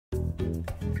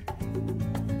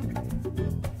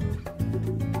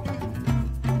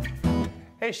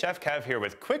Hey, Chef Kev here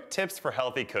with quick tips for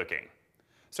healthy cooking.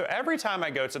 So every time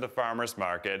I go to the farmer's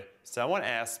market, someone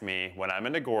asks me when I'm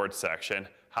in the gourd section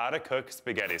how to cook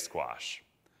spaghetti squash.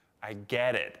 I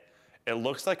get it. It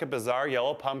looks like a bizarre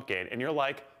yellow pumpkin and you're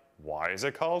like, why is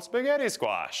it called spaghetti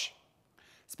squash?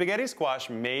 Spaghetti squash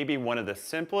may be one of the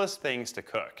simplest things to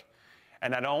cook.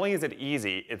 And not only is it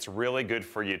easy, it's really good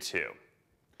for you too.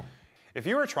 If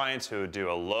you are trying to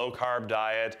do a low-carb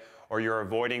diet or you're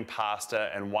avoiding pasta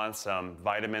and want some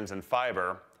vitamins and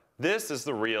fiber, this is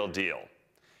the real deal.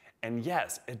 And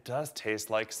yes, it does taste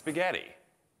like spaghetti.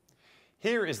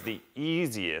 Here is the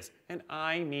easiest, and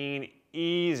I mean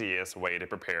easiest way to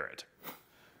prepare it.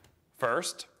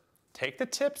 First, take the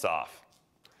tips off.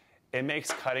 It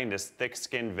makes cutting this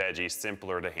thick-skinned veggie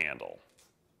simpler to handle.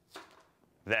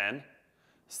 Then,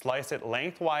 slice it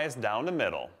lengthwise down the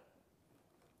middle.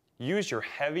 Use your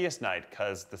heaviest knife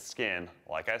because the skin,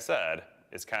 like I said,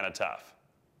 is kind of tough.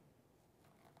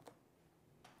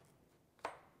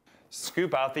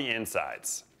 Scoop out the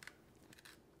insides.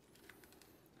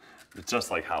 It's just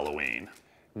like Halloween.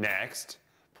 Next,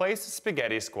 place the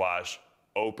spaghetti squash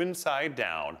open side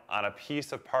down on a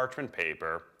piece of parchment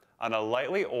paper on a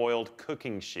lightly oiled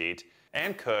cooking sheet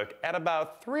and cook at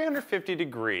about 350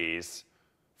 degrees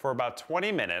for about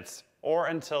 20 minutes or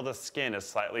until the skin is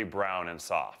slightly brown and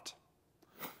soft.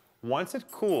 Once it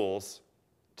cools,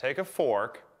 take a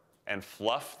fork and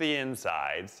fluff the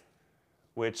insides,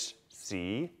 which,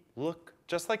 see, look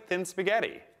just like thin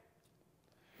spaghetti.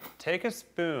 Take a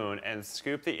spoon and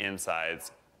scoop the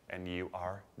insides, and you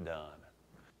are done.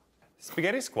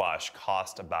 Spaghetti squash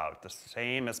costs about the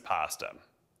same as pasta.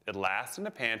 It lasts in the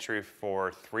pantry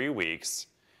for 3 weeks,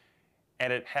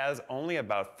 and it has only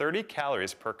about 30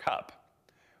 calories per cup,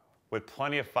 with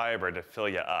plenty of fiber to fill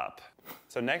you up.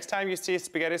 So next time you see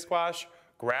spaghetti squash,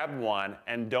 grab one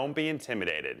and don't be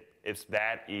intimidated. It's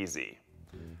that easy.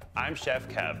 I'm Chef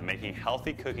Kev, making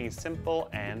healthy cooking simple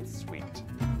and sweet.